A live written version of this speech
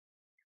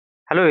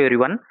Hello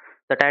everyone.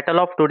 The title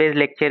of today's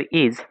lecture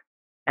is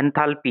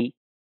Enthalpy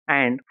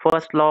and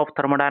First Law of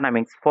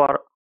Thermodynamics for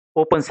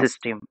Open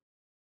System.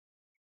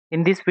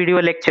 In this video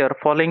lecture,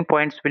 following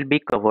points will be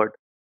covered.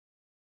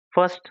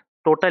 First,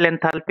 total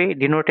enthalpy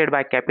denoted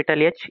by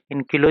capital H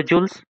in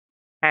kilojoules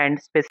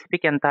and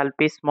specific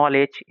enthalpy small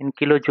h in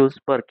kilojoules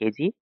per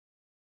kg.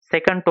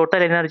 Second,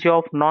 total energy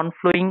of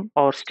non-flowing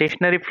or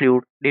stationary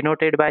fluid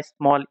denoted by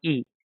small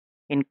e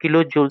in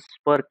kilojoules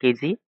per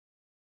kg.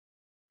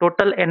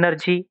 Total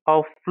energy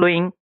of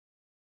flowing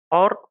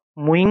or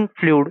moving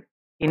fluid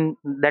in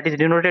that is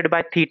denoted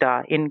by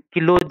theta in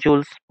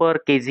kilojoules per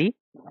kg.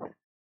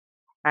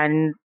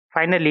 And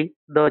finally,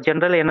 the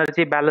general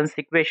energy balance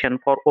equation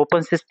for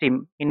open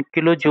system in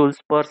kilojoules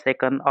per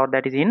second, or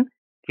that is in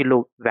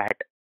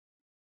kilowatt.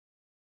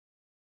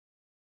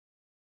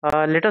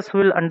 Let us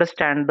will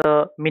understand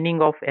the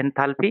meaning of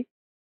enthalpy.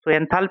 So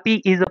enthalpy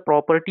is a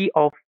property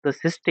of the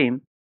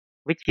system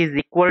which is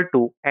equal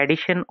to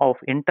addition of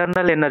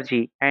internal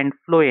energy and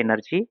flow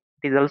energy.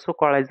 It is also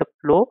called as the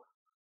flow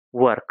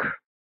work.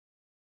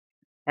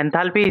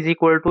 Enthalpy is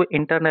equal to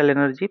internal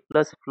energy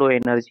plus flow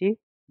energy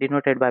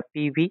denoted by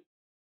PV.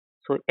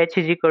 So H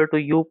is equal to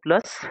U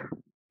plus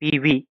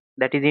PV,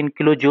 that is in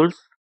kilojoules.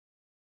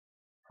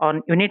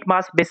 On unit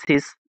mass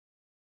basis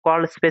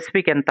called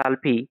specific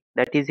enthalpy,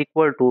 that is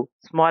equal to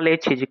small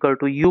h is equal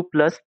to U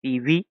plus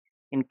PV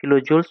in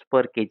kilojoules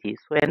per kg.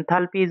 So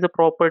enthalpy is a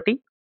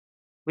property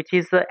which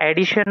is the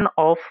addition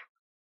of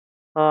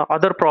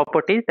other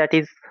properties, that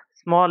is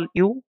small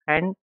u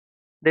and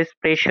this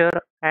pressure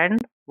and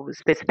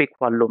specific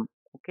volume.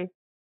 Okay,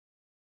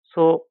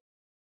 so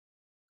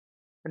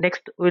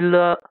next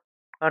we'll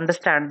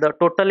understand the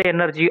total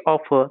energy of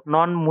a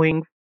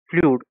non-moving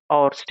fluid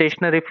or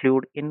stationary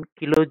fluid in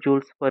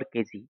kilojoules per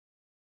kg.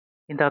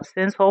 In the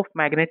absence of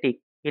magnetic,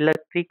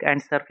 electric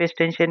and surface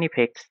tension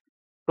effects,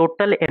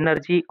 total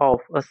energy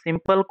of a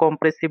simple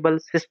compressible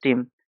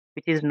system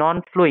which is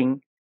non-flowing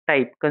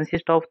type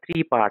consists of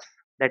three parts,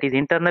 that is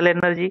internal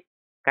energy,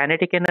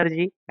 kinetic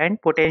energy and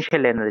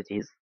potential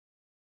energies.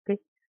 Okay.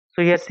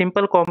 So here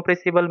simple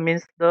compressible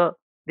means the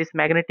this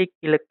magnetic,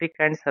 electric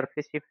and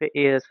surface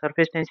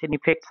tension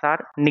effects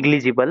are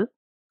negligible.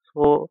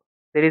 So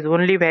there is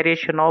only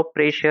variation of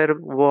pressure,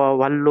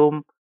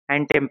 volume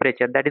and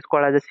temperature, that is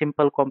called as a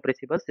simple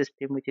compressible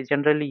system, which is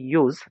generally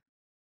used,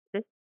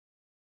 okay,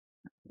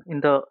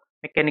 in the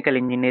mechanical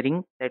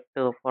engineering, that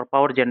for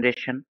power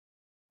generation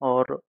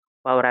or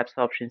power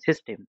absorption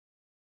system.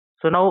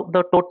 So now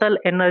the total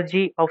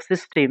energy of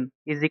system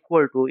is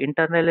equal to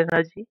internal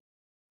energy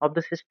of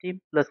the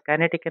system plus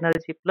kinetic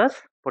energy plus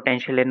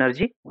potential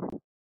energy.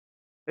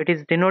 It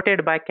is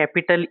denoted by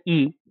capital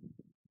E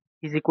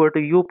is equal to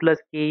U plus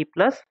Ke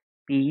plus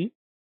Pe,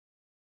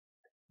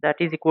 that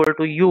is equal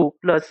to U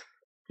plus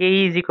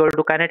Ke is equal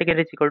to kinetic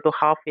energy is equal to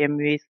half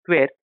mv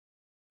square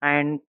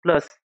and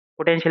plus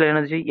potential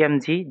energy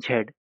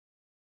mgz.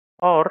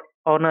 Or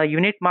on a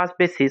unit mass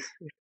basis,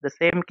 the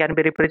same can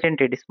be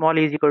represented small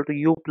e is equal to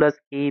U plus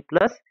Ke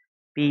plus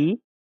Pe,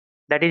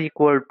 that is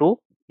equal to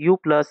U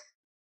plus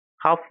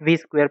half v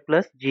square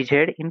plus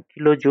gz in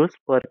kilojoules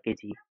per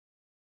kg.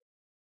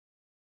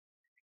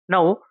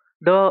 Now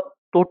the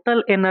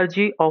total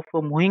energy of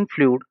a moving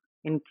fluid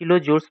in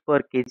kilojoules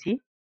per kg,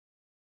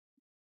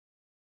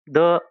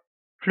 the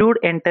fluid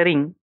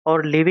entering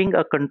or leaving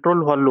a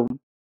control volume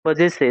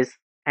possesses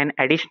an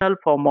additional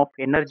form of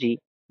energy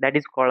that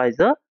is called as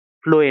a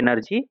flow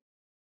energy,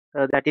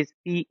 that is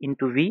P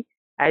into V,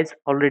 as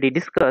already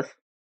discussed.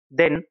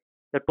 Then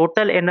the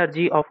total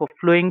energy of a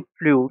flowing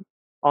fluid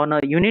on a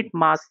unit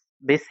mass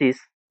basis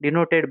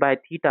denoted by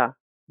theta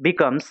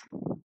becomes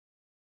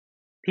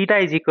theta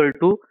is equal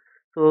to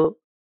so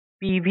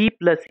PV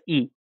plus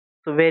E.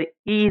 So where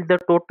E is the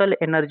total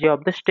energy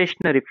of the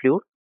stationary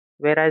fluid,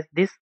 whereas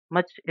this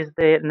much is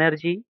the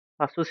energy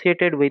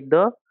associated with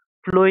the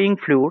flowing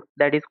fluid,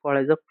 that is called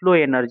as a flow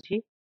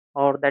energy,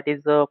 or that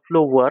is the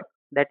flow work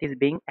that is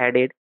being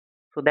added.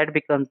 So that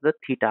becomes the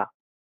theta.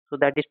 So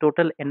that is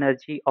total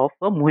energy of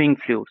a moving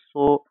fluid.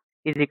 So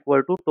is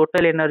equal to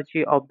total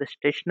energy of the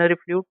stationary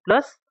fluid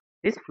plus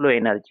this flow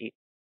energy.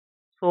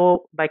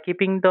 So by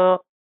keeping the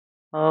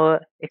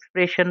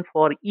expression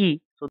for E,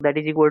 so that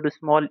is equal to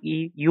small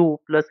e U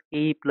plus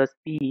Ke plus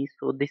Pe.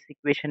 So this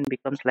equation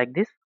becomes like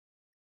this.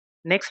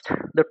 Next,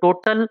 the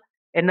total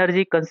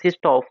energy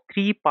consists of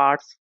three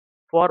parts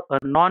for a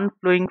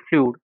non-flowing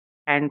fluid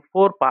and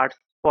four parts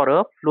for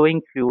a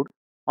flowing fluid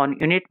on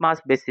unit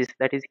mass basis,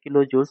 that is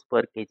kilojoules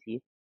per kg.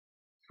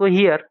 So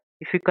here,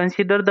 if you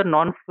consider the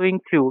non-flowing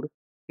fluid,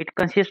 it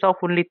consists of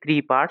only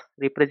three parts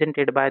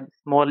represented by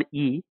small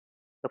e.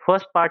 The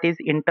first part is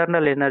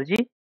internal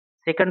energy,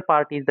 second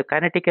part is the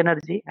kinetic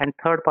energy, and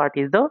third part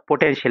is the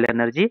potential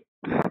energy.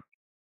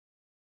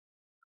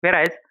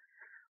 Whereas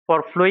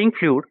for flowing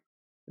fluid,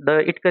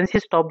 it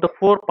consists of the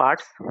four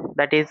parts,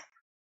 that is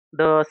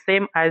the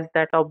same as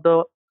that of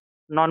the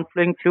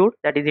non-flowing fluid,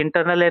 that is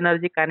internal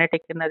energy,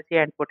 kinetic energy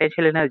and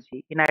potential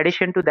energy. In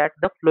addition to that,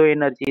 the flow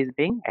energy is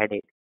being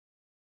added.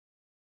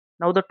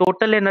 Now the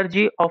total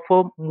energy of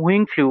a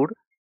moving fluid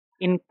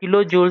in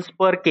kilojoules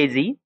per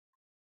kg,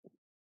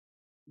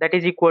 that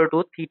is equal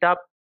to theta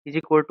is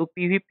equal to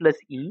PV plus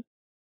E,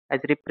 as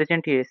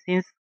represented here,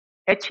 since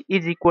H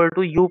is equal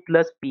to U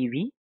plus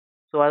PV.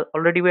 So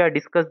already we have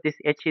discussed this.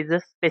 H is a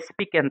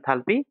specific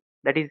enthalpy,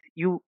 that is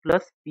U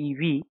plus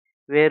PV,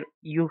 where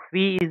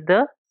UV is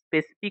the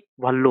specific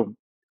volume.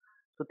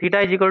 So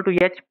theta is equal to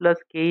H plus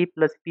Ke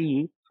plus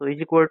Pe. So is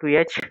equal to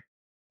H,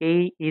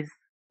 Ke is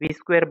V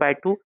square by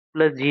 2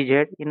 plus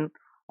Gz in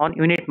on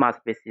unit mass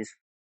basis.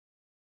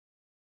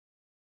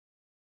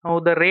 Now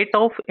the rate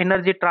of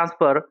energy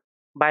transfer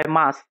by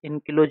mass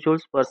in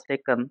kilojoules per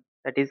second,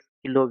 that is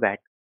kilowatt.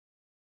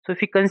 So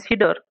if you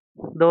consider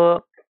the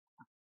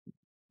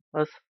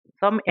uh,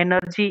 some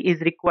energy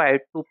is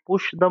required to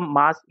push the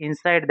mass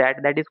inside,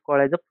 that is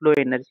called as a flow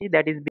energy,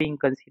 that is being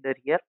considered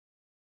here.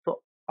 So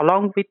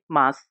along with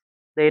mass,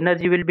 the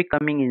energy will be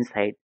coming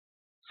inside.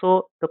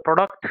 So the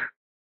product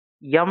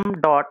m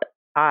dot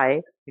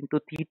I into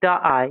theta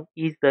I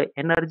is the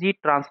energy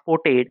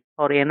transported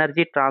or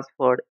energy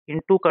transferred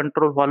into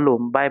control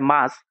volume by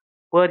mass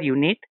per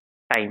unit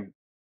time.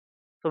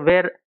 So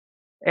where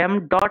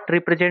m dot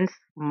represents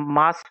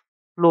mass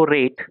flow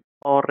rate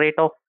or rate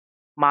of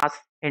mass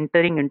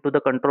entering into the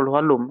control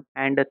volume,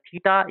 and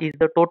theta is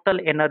the total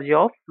energy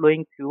of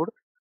flowing fluid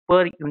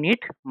per unit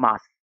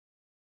mass.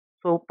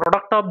 So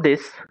product of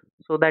this,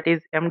 so that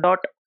is m dot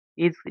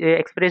is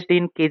expressed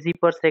in kg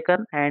per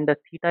second, and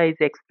theta is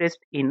expressed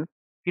in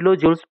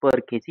kilojoules per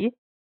kg.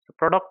 So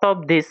product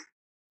of this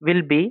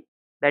will be,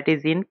 that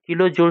is in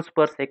kilojoules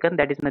per second,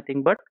 that is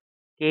nothing but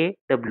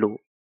kW.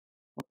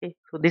 Okay,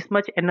 so this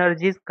much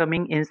energy is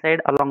coming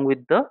inside along with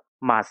the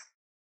mass.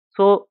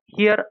 So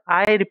here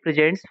I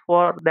represents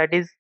for, that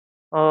is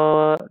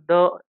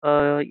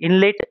the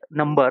inlet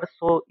number.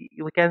 So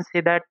you can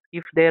say that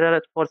if there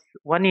are for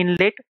one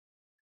inlet,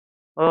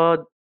 uh,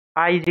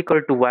 I is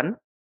equal to 1.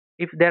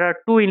 If there are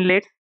two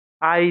inlets,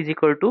 I is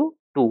equal to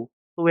 2.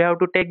 So we have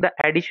to take the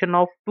addition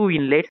of two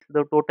inlets.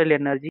 The total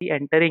energy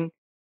entering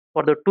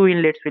for the two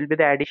inlets will be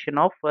the addition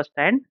of first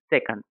and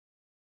second.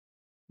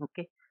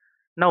 Okay.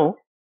 Now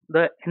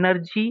the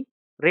energy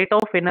rate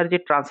of energy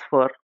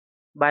transfer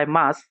by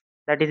mass,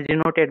 that is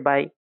denoted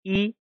by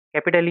E,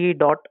 capital E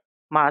dot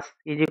mass,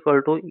 is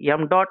equal to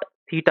m dot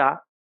theta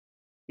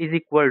is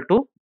equal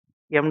to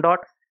m dot,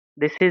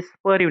 this is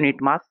per unit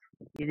mass,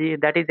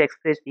 that is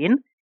expressed in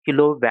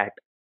kilowatt.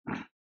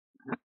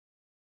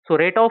 So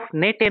rate of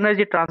net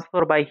energy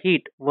transfer by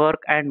heat,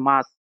 work and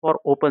mass for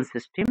open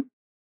system.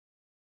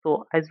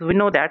 So as we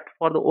know that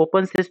for the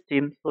open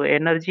system, so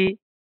energy,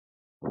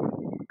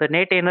 the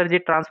net energy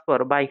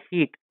transfer by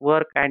heat,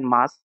 work and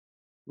mass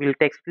will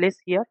take place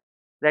here,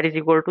 that is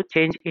equal to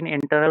change in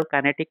internal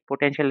kinetic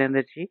potential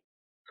energy.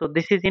 So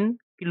this is in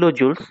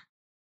kilojoules.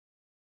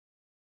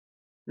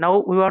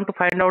 Now we want to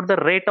find out the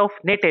rate of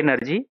net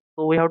energy.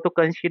 So we have to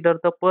consider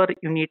the per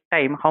unit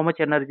time how much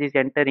energy is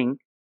entering,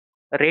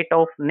 rate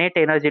of net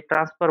energy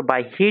transfer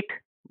by heat,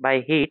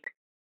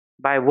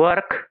 by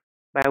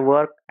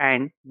work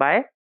and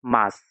by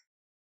mass.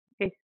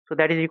 Okay, so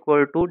that is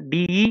equal to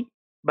dE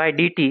by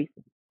dt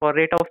for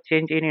rate of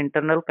change in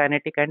internal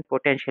kinetic and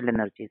potential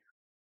energies.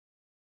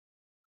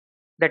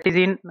 That is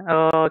in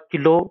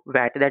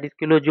kilowatt, that is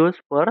kilojoules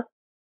per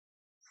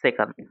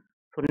second.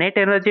 So net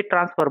energy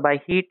transfer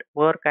by heat,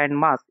 work and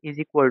mass is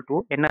equal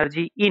to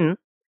energy in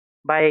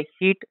by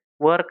heat,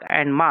 work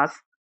and mass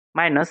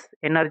minus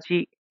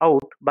energy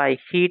out by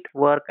heat,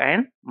 work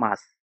and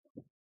mass.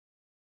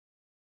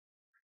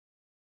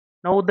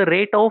 Now the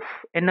rate of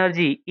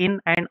energy in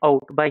and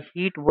out by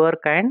heat,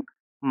 work and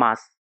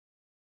mass.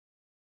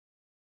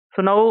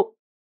 So now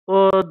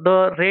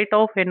the rate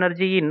of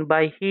energy in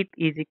by heat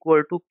is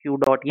equal to Q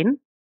dot in.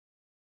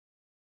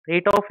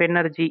 Rate of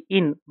energy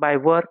in by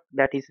work,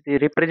 that is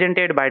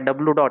represented by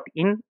W dot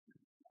in.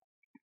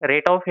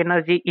 Rate of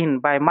energy in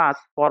by mass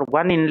for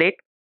one inlet,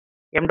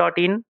 m dot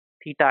in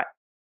theta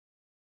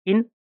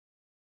in.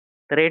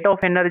 The rate of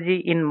energy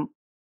in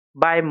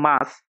by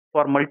mass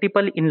for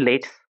multiple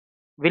inlets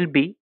will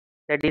be,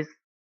 that is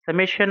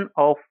summation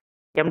of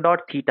m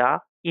dot theta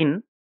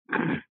in.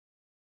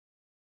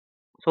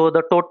 So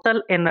the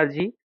total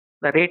energy,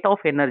 the rate of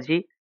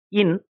energy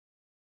in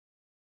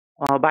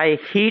by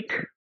heat,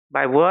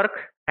 by work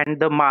and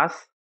the mass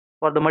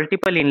for the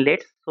multiple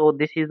inlets. So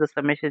this is the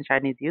summation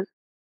sign is used.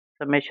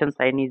 Summation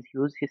sign is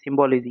used. His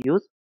symbol is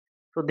used.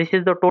 So this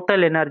is the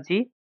total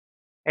energy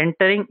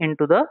entering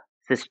into the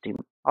system,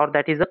 or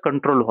that is a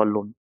control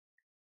volume.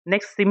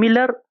 Next,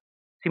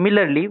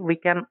 similarly, we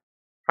can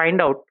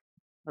find out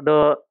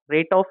the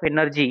rate of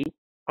energy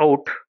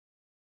out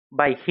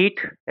by heat,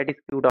 that is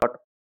Q dot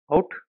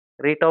out,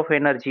 rate of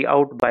energy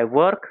out by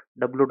work,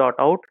 W dot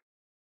out,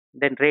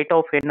 then rate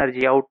of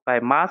energy out by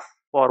mass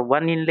for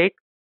one inlet,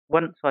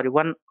 one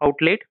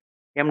outlet,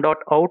 m dot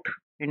out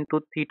into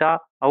theta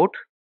out.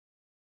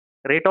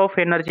 Rate of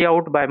energy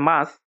out by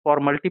mass for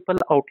multiple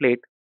outlet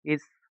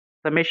is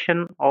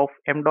summation of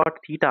m dot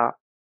theta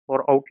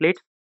for outlets.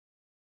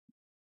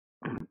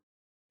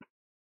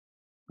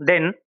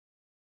 Then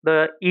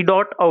the E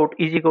dot out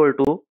is equal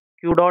to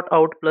q dot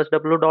out plus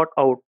w dot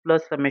out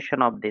plus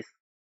summation of this.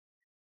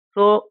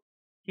 So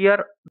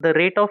here the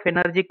rate of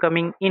energy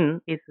coming in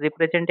is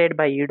represented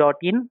by E dot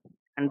in,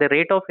 and the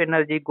rate of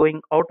energy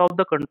going out of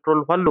the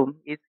control volume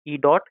is E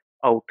dot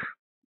out.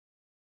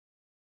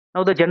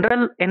 Now the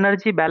general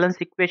energy balance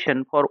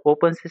equation for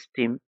open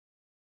system,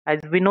 as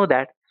we know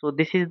that, so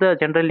this is the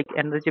general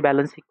energy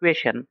balance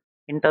equation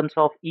in terms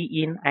of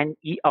E in and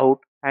E out,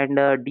 and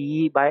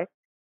dE by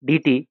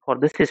dt for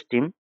the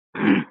system.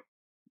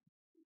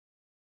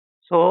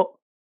 So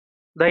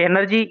the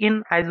energy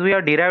in, as we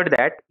have derived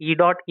that, E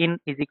dot in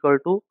is equal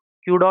to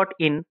Q dot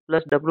in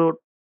plus W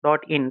dot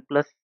in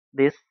plus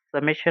this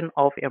summation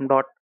of m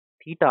dot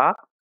theta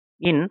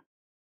in.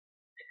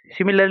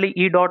 Similarly,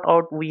 E dot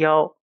out we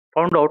have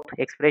found out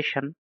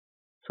expression.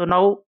 So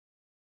now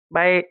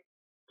by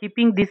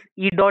keeping this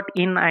E dot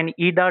in and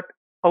E dot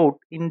out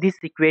in this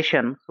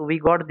equation, so we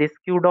got this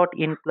Q dot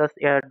in plus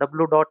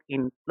W dot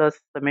in plus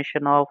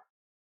summation of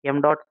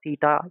m dot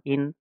theta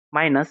in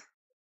minus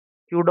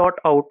Q dot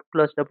out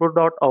plus W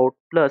dot out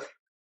plus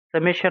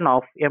summation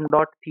of m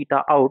dot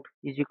theta out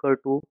is equal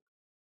to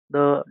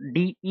the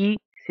dE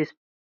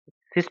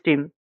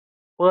system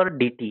per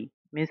dt,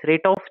 means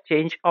rate of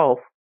change of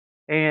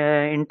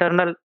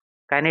internal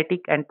kinetic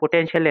and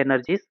potential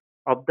energies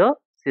of the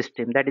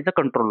system, that is the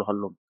control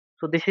volume.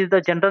 So this is the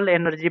general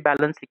energy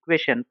balance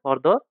equation for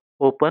the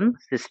open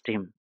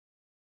system.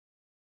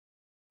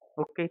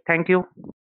 Okay, thank you.